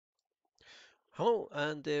Hello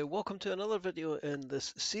and welcome to another video in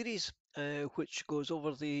this series which goes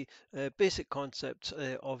over the basic concepts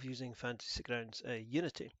of using Fantasy Grounds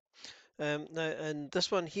Unity. Now in this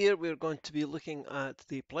one here we're going to be looking at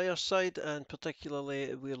the player side, and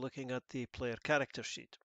particularly we're looking at the player character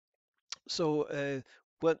sheet. So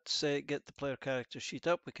once get the player character sheet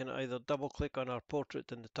up, we can either double click on our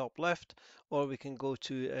portrait in the top left, or we can go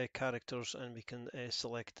to characters and we can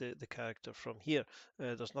select the character from here.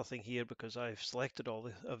 There's nothing here because I've selected all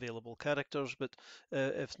the available characters, but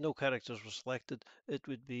if no characters were selected,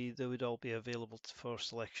 they would all be available for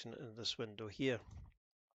selection in this window here.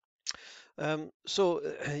 So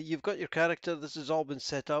you've got your character. This has all been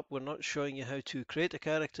set up. We're not showing you how to create a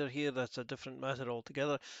character here. That's a different matter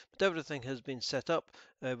altogether. But everything has been set up.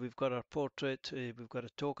 We've got our portrait. We've got a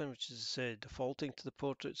token which is defaulting to the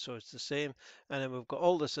portrait, so it's the same. And then we've got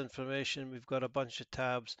all this information. We've got a bunch of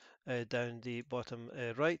tabs down the bottom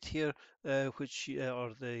right here,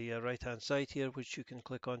 or the right-hand side here, which you can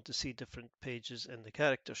click on to see different pages in the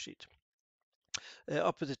character sheet.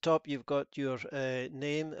 Up at the top, you've got your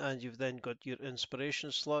name, and you've then got your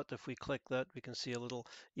inspiration slot. If we click that, we can see a little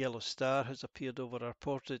yellow star has appeared over our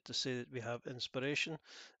portrait to say that we have inspiration.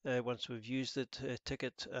 Once we've used it, tick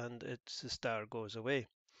it, and the star goes away.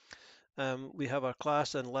 We have our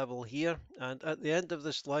class and level here, and at the end of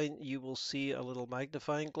this line you will see a little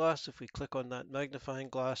magnifying glass. If we click on that magnifying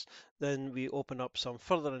glass, then we open up some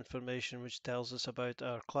further information which tells us about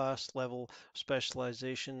our class, level,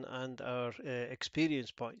 specialization, and our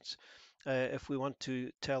experience points. If we want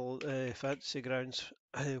to tell Fantasy Grounds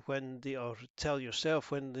or tell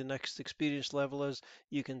yourself when the next experience level is,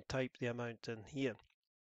 you can type the amount in here.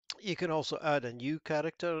 You can also add a new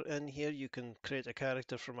character in here. You can create a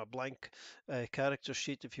character from a blank character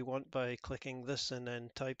sheet if you want by clicking this and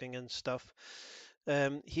then typing in stuff.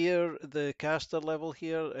 Here, the caster level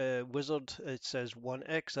here, wizard, it says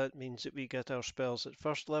 1x. That means that we get our spells at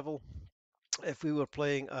first level. If we were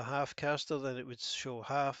playing a half caster, then it would show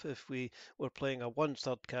half. If we were playing a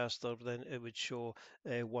 1/3 caster, then it would show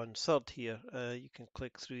 1/3 here. You can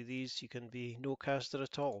click through these. You can be no caster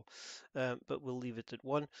at all, but we'll leave it at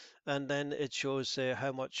 1. And then it shows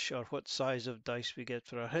how much or what size of dice we get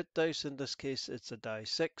for our hit dice. In this case, it's a die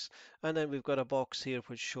 6. And then we've got a box here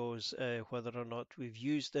which shows whether or not we've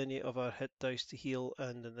used any of our hit dice to heal,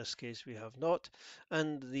 and in this case we have not.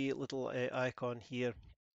 And the little icon here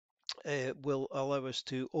will allow us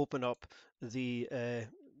to open up the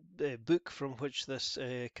book from which this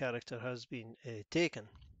character has been taken.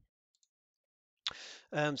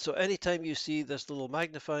 So anytime you see this little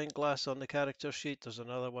magnifying glass on the character sheet, there's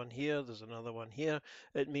another one here, there's another one here,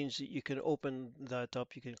 it means that you can open that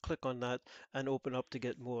up, you can click on that and open up to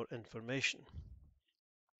get more information.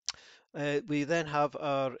 We then have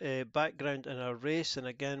our background and our race, and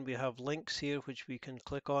again we have links here which we can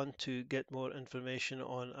click on to get more information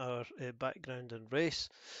on our background and race.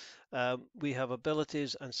 We have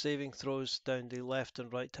abilities and saving throws down the left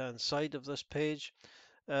and right hand side of this page.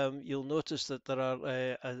 You'll notice that there are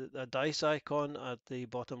a dice icon at the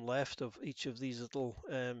bottom left of each of these little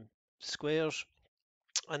squares.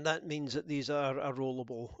 And that means that these are a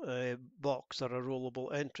rollable box or a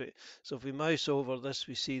rollable entry. So if we mouse over this,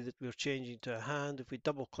 we see that we're changing to a hand. If we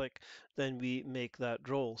double click, then we make that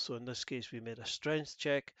roll. So in this case, we made a strength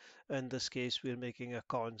check. In this case, we're making a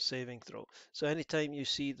con saving throw. So anytime you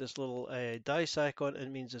see this little dice icon, it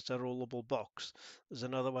means it's a rollable box. There's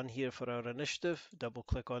another one here for our initiative. Double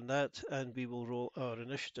click on that, and we will roll our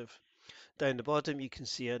initiative. Down the bottom you can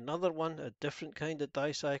see another one, a different kind of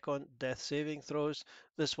dice icon, death saving throws.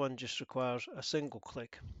 This one just requires a single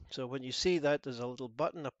click. So when you see that there's a little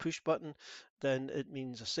button, a push button, then it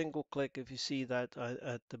means a single click. If you see that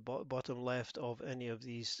at the bottom left of any of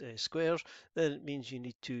these squares, then it means you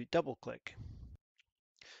need to double click.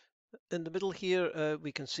 In the middle here,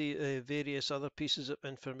 we can see various other pieces of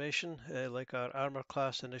information like our armor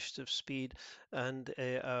class, initiative, speed, and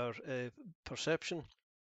our perception.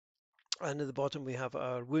 And at the bottom we have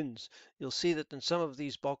our wounds. You'll see that in some of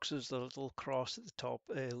these boxes the little cross at the top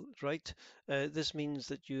right. This means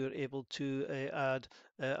that you're able to add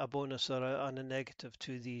a bonus or a negative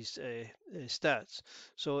to these stats.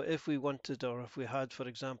 So if we wanted, or if we had, for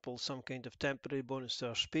example, some kind of temporary bonus to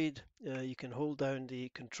our speed, you can hold down the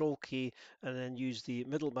control key and then use the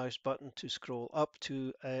middle mouse button to scroll up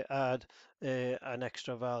to add an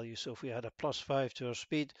extra value. So if we had a +5 to our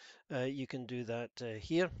speed, you can do that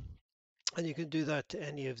here. And you can do that to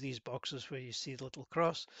any of these boxes where you see the little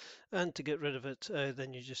cross. And to get rid of it,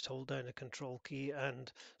 then you just hold down the control key and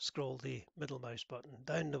scroll the middle mouse button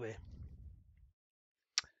down the way.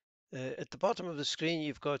 At the bottom of the screen,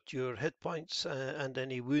 you've got your hit points and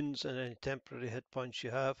any wounds and any temporary hit points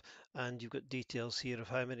you have, and you've got details here of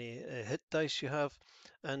how many hit dice you have.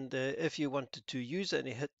 And if you wanted to use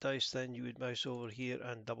any hit dice, then you would mouse over here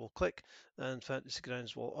and double click, and Fantasy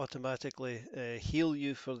Grounds will automatically heal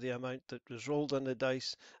you for the amount that was rolled on the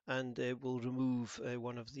dice, and will remove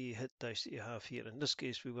one of the hit dice that you have here. In this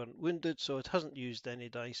case, we weren't wounded, so it hasn't used any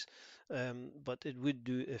dice, but it would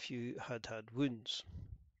do if you had wounds.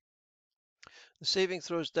 The saving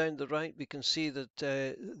throws down the right, we can see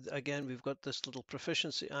that again we've got this little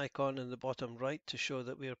proficiency icon in the bottom right to show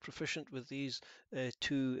that we are proficient with these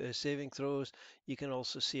two saving throws. You can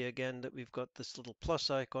also see again that we've got this little plus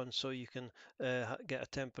icon, so you can get a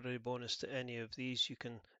temporary bonus to any of these. You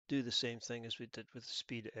can do the same thing as we did with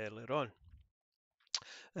speed earlier on.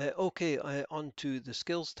 Okay, on to the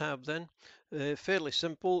skills tab then. Fairly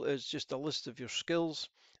simple, it's just a list of your skills.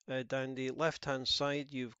 Down the left hand side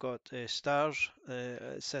you've got stars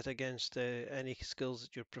set against any skills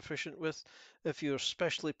that you're proficient with. If you're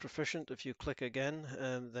specially proficient, if you click again,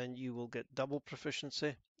 then you will get double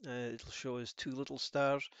proficiency. It'll show as 2 little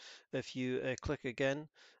stars. If you click again,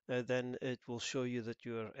 then it will show you that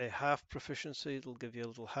you're a half proficiency. It'll give you a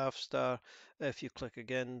little half star. If you click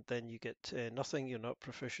again, then you get nothing, you're not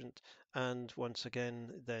proficient, and once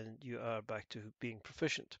again then you are back to being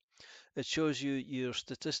proficient. It shows you your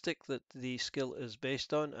statistic that the skill is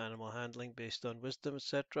based on, animal handling based on wisdom,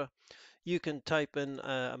 etc. You can type in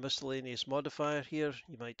a miscellaneous modifier here.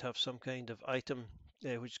 You might have some kind of item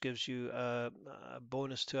which gives you a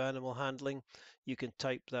bonus to animal handling. You can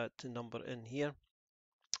type that number in here.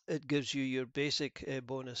 It gives you your basic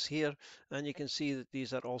bonus here, and you can see that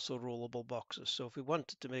these are also rollable boxes. So if we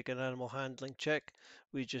wanted to make an animal handling check,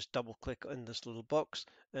 we just double click on this little box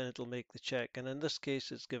and it'll make the check. And in this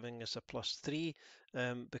case, it's giving us a +3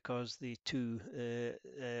 because the two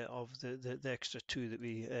of the extra 2 that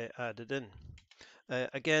we added in.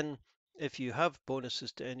 Again, if you have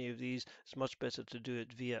bonuses to any of these, it's much better to do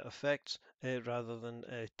it via effects rather than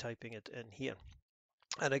typing it in here.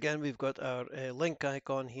 And again, we've got our link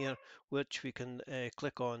icon here, which we can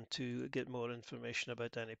click on to get more information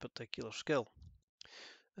about any particular skill.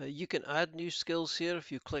 You can add new skills here.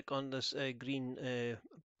 If you click on this green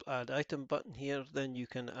add item button here, then you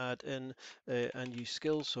can add in a new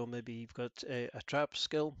skill. So maybe you've got a trap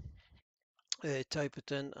skill. Type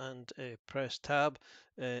it in and press tab.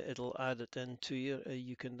 It'll add it into you.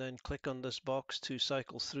 You can then click on this box to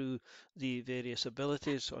cycle through the various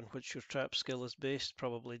abilities on which your trap skill is based,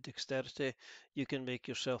 probably dexterity. You can make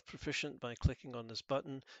yourself proficient by clicking on this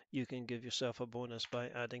button. You can give yourself a bonus by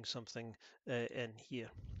adding something in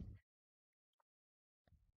here.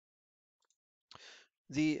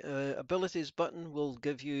 The abilities button will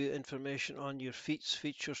give you information on your feats,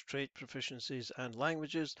 features, trait, proficiencies, and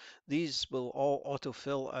languages. These will all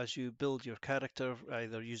autofill as you build your character,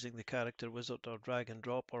 either using the character wizard or drag and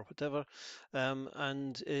drop or whatever.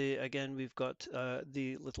 Again, we've got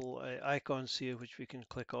the little icons here which we can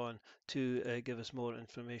click on to give us more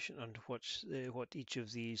information on what each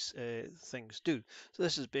of these things do. So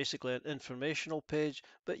this is basically an informational page,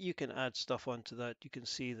 but you can add stuff onto that. You can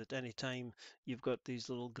see that anytime you've got these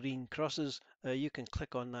little green crosses, you can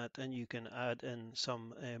click on that and you can add in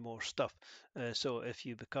some more stuff. So if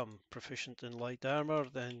you become proficient in light armor,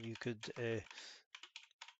 then you could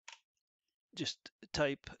just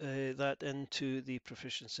type that into the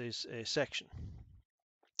proficiencies section.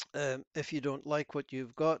 If you don't like what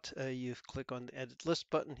you've got, you click on the edit list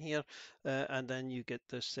button here, and then you get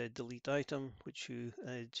this delete item, which you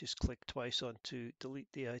just click twice on to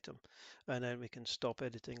delete the item, and then we can stop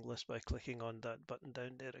editing list by clicking on that button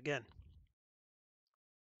down there again.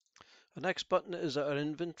 The next button is our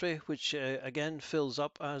inventory, which again fills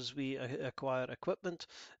up as we acquire equipment,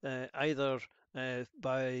 either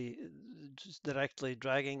by just directly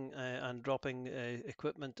dragging and dropping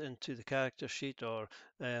equipment into the character sheet, or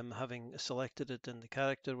having selected it in the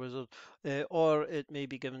character wizard, or it may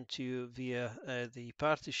be given to you via the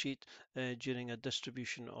party sheet during a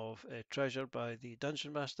distribution of treasure by the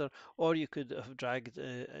dungeon master, or you could have dragged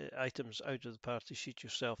items out of the party sheet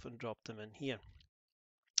yourself and dropped them in here.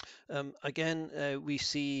 Again, we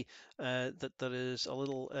see that there is a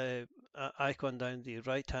little icon down the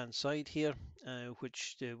right hand side here,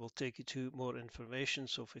 which will take you to more information.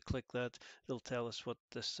 So if we click that, it'll tell us what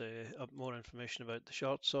this more information about the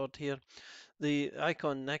short sword here. The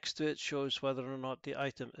icon next to it shows whether or not the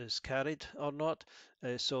item is carried or not.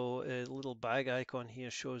 So a little bag icon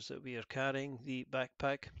here shows that we are carrying the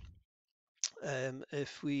backpack.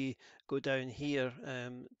 If we go down here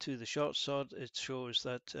to the short sword, it shows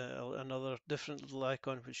that another different little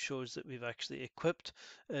icon which shows that we've actually equipped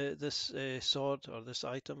this sword or this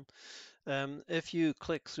item. If you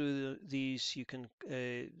click through these, you can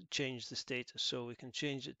change the status. So we can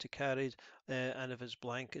change it to carried, and if it's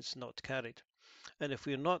blank, it's not carried. And if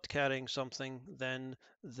we're not carrying something, then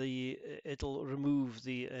it'll remove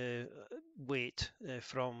the weight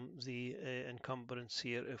from the encumbrance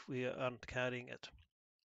here if we aren't carrying it.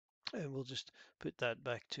 And we'll just put that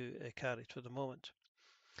back to carried for the moment.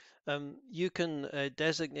 You can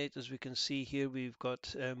designate, as we can see here, we've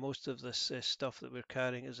got most of this stuff that we're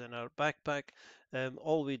carrying is in our backpack.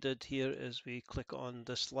 All we did here is we click on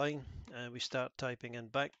this line and we start typing in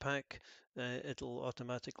backpack. It'll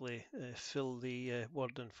automatically fill the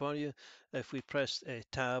word in for you. If we press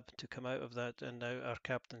tab to come out of that, and now our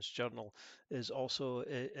captain's journal is also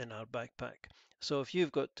in our backpack. So if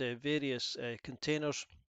you've got various containers,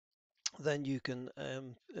 then you can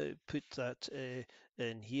put that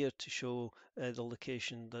in here to show the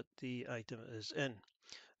location that the item is in.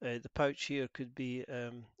 The pouch here could be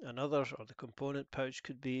another, or the component pouch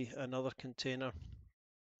could be another container.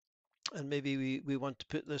 And maybe we want to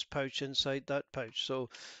put this pouch inside that pouch. So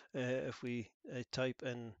if we type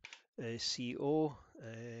in CO,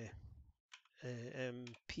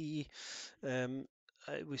 MP,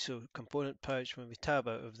 so component pouch, when we tab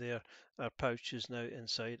out of there, our pouch is now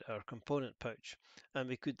inside our component pouch. And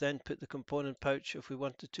we could then put the component pouch, if we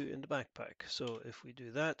wanted to, in the backpack. So if we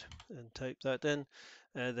do that and type that in,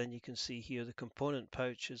 then you can see here the component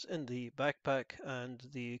pouch is in the backpack, and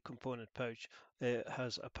the component pouch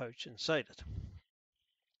has a pouch inside it.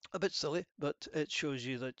 A bit silly, but it shows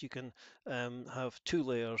you that you can have two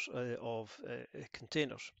layers of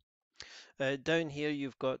containers. Down here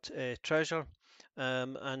you've got treasure,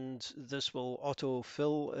 and this will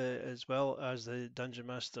auto-fill as well as the Dungeon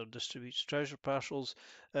Master distributes treasure parcels.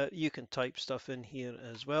 You can type stuff in here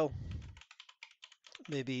as well.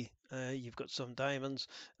 Maybe you've got some diamonds,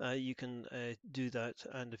 you can do that,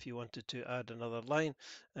 and if you wanted to add another line,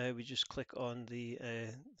 we just click on the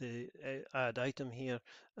add item here,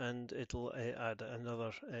 and it'll add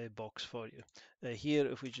another box for you. Here,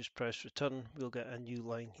 if we just press return, we'll get a new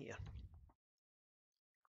line here.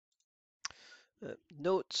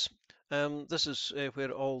 Notes. This is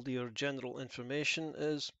where all your general information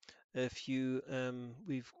is. If you,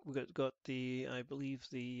 we've got the, I believe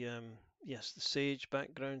the, yes, the Sage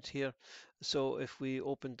background here. So if we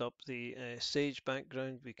opened up the Sage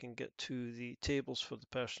background, we can get to the tables for the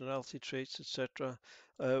personality traits, etc.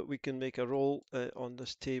 We can make a roll on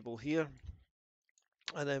this table here,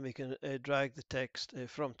 and then we can drag the text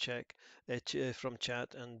from chat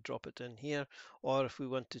and drop it in here. Or if we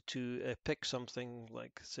wanted to pick something,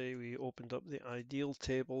 like say we opened up the ideal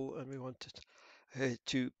table and we wanted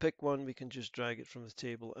to pick one, we can just drag it from the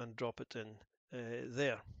table and drop it in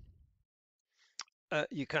there.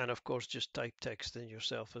 You can of course just type text in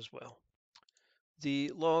yourself as well.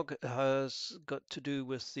 The log has got to do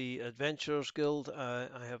with the Adventurers Guild.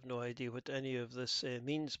 I have no idea what any of this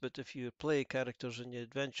means, but if you play characters in the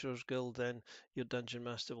Adventurers Guild, then your Dungeon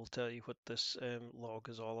Master will tell you what this log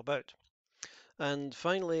is all about. And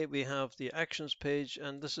finally, we have the actions page,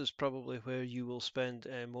 and this is probably where you will spend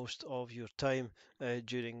most of your time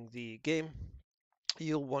during the game.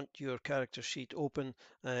 You'll want your character sheet open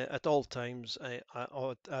at all times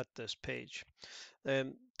at this page.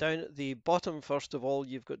 Down at the bottom, first of all,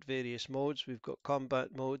 you've got various modes. We've got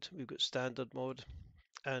combat mode, we've got standard mode,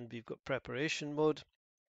 and we've got preparation mode.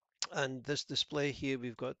 And this display here,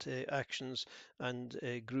 we've got actions and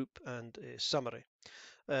group and summary.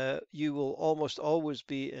 You will almost always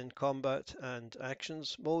be in combat and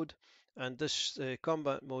actions mode, and this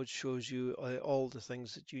combat mode shows you all the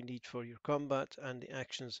things that you need for your combat, and the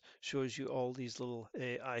actions shows you all these little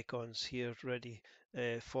icons here ready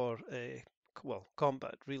for well,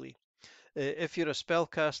 combat really. If you're a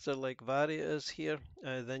spellcaster like Vari is here,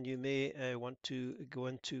 then you may want to go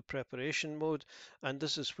into preparation mode, and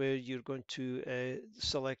this is where you're going to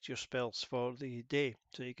select your spells for the day.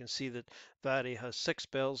 So you can see that Vari has 6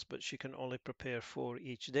 spells, but she can only prepare 4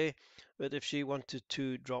 each day. But if she wanted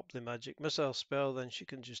to drop the magic missile spell, then she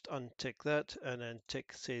can just untick that and then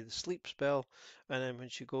tick, say, the sleep spell, and then when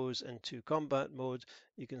she goes into combat mode,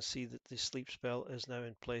 you can see that the sleep spell is now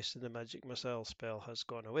in place and the magic missile spell has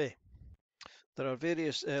gone away. There are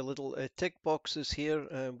various little tick boxes here.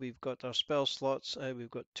 We've got our spell slots. We've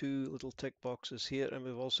got 2 little tick boxes here, and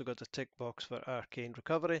we've also got a tick box for arcane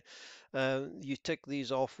recovery. You tick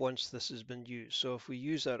these off once this has been used. So if we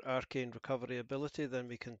use our arcane recovery ability, then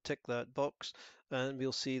we can tick that box, and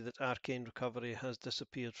we'll see that Arcane Recovery has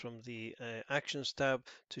disappeared from the Actions tab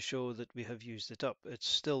to show that we have used it up. It's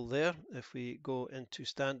still there. If we go into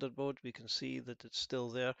Standard mode, we can see that it's still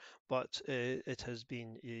there, but it has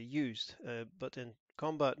been used. But in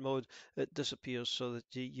Combat mode, it disappears so that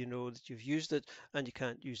you know that you've used it and you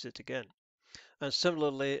can't use it again. And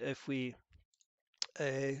similarly, if we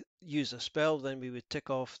use a spell, then we would tick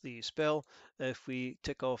off the spell. If we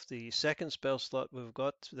tick off the second spell slot we've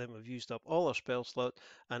got, then we've used up all our spell slot,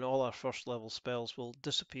 and all our first level spells will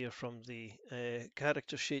disappear from the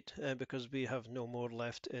character sheet because we have no more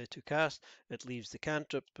left to cast. It leaves the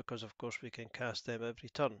cantrips because of course we can cast them every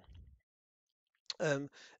turn.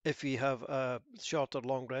 If we have a short or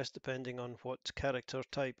long rest, depending on what character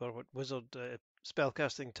type or what wizard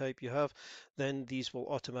spellcasting type you have, then these will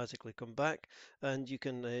automatically come back, and you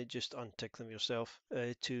can just untick them yourself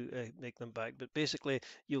to make them back. But basically,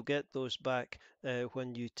 you'll get those back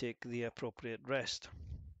when you take the appropriate rest.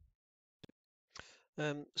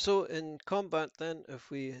 So in combat then,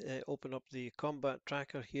 if we open up the combat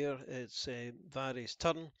tracker here, it's Vari's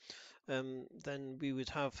turn. Then we would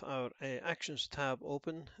have our Actions tab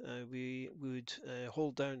open. We would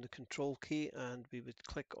hold down the Control key and we would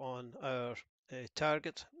click on our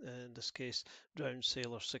target, in this case Drowned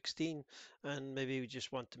Sailor 16, and maybe we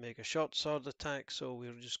just want to make a short sword attack, so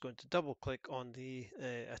we're just going to double click on the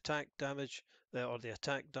attack damage or the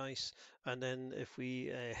attack dice, and then if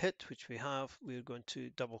we hit, which we have, we're going to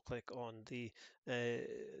double click on the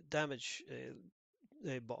damage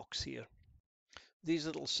box here. These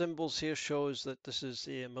little symbols here shows that this is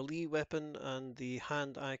a melee weapon, and the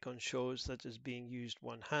hand icon shows that it's being used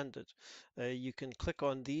one-handed. You can click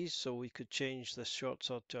on these, so we could change this short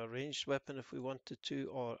sword to a ranged weapon if we wanted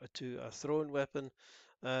to, or to a thrown weapon.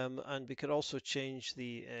 And we can also change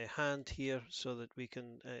the hand here so that we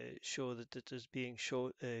can show that it is being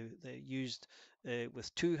used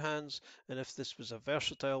with two hands. And if this was a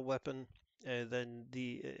versatile weapon, then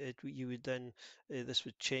you would then this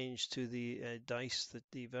would change to the dice that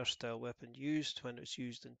the versatile weapon used when it's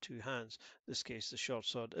used in two hands. In this case, the short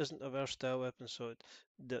sword isn't a versatile weapon, so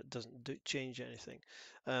it doesn't change anything.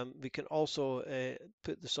 We can also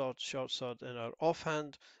put the short sword in our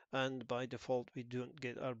offhand, and by default we don't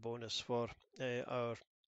get our bonus for our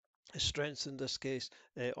strength in this case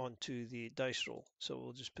onto the dice roll. So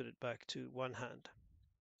we'll just put it back to one hand.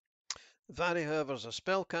 Vari, however, is a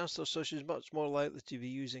spellcaster, so she's much more likely to be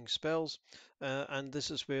using spells, and this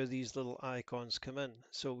is where these little icons come in.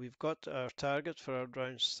 So we've got our target for our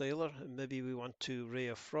Drowned Sailor, and maybe we want to Ray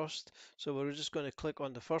of Frost. So we're just going to click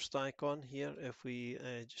on the first icon here. If we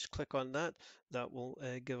just click on that, that will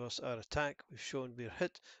give us our attack. We've shown we're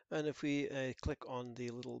hit, and if we click on the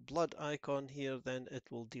little blood icon here, then it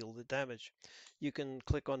will deal the damage. You can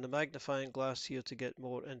click on the magnifying glass here to get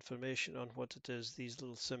more information on what it is these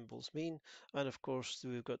little symbols mean. And of course,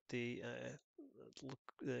 we've got the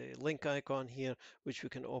link icon here, which we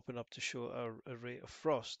can open up to show our array of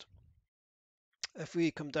frost. If we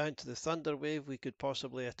come down to the thunder wave, we could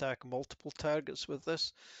possibly attack multiple targets with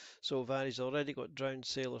this. So Vari's already got Drowned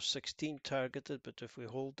Sailor 16 targeted, but if we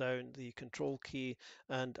hold down the control key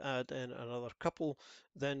and add in another couple,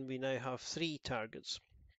 then we now have 3 targets.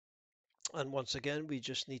 And once again, we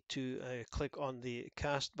just need to click on the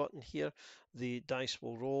cast button here. The dice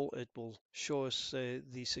will roll. It will show us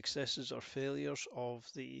the successes or failures of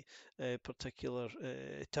the particular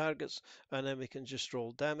targets, and then we can just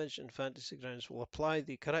roll damage, and Fantasy Grounds will apply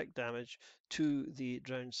the correct damage to the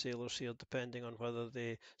drowned sailors here, depending on whether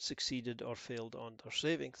they succeeded or failed on their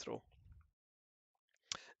saving throw.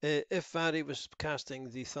 If Vari was casting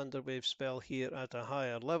the Thunderwave spell here at a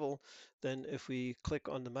higher level, then if we click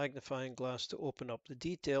on the magnifying glass to open up the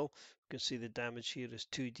detail, we can see the damage here is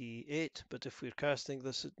 2d8, but if we're casting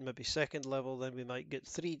this at maybe second level, then we might get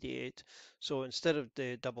 3d8. So instead of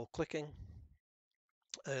double clicking,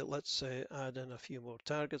 let's add in a few more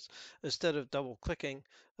targets. Instead of double clicking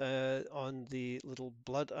on the little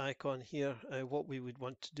blood icon here, what we would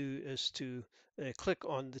want to do is to click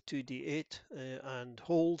on the 2d8 and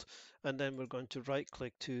hold, and then we're going to right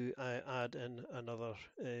click to add in another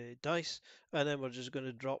dice, and then we're just going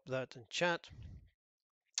to drop that in chat,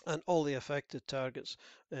 and all the affected targets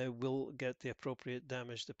will get the appropriate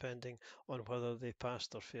damage depending on whether they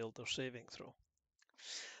passed or failed their saving throw.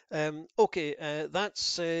 Okay,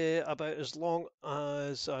 that's about as long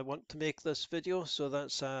as I want to make this video, so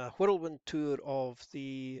that's a whirlwind tour of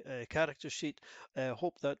the character sheet.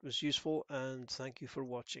 Hope that was useful, and thank you for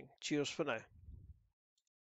watching. Cheers for now.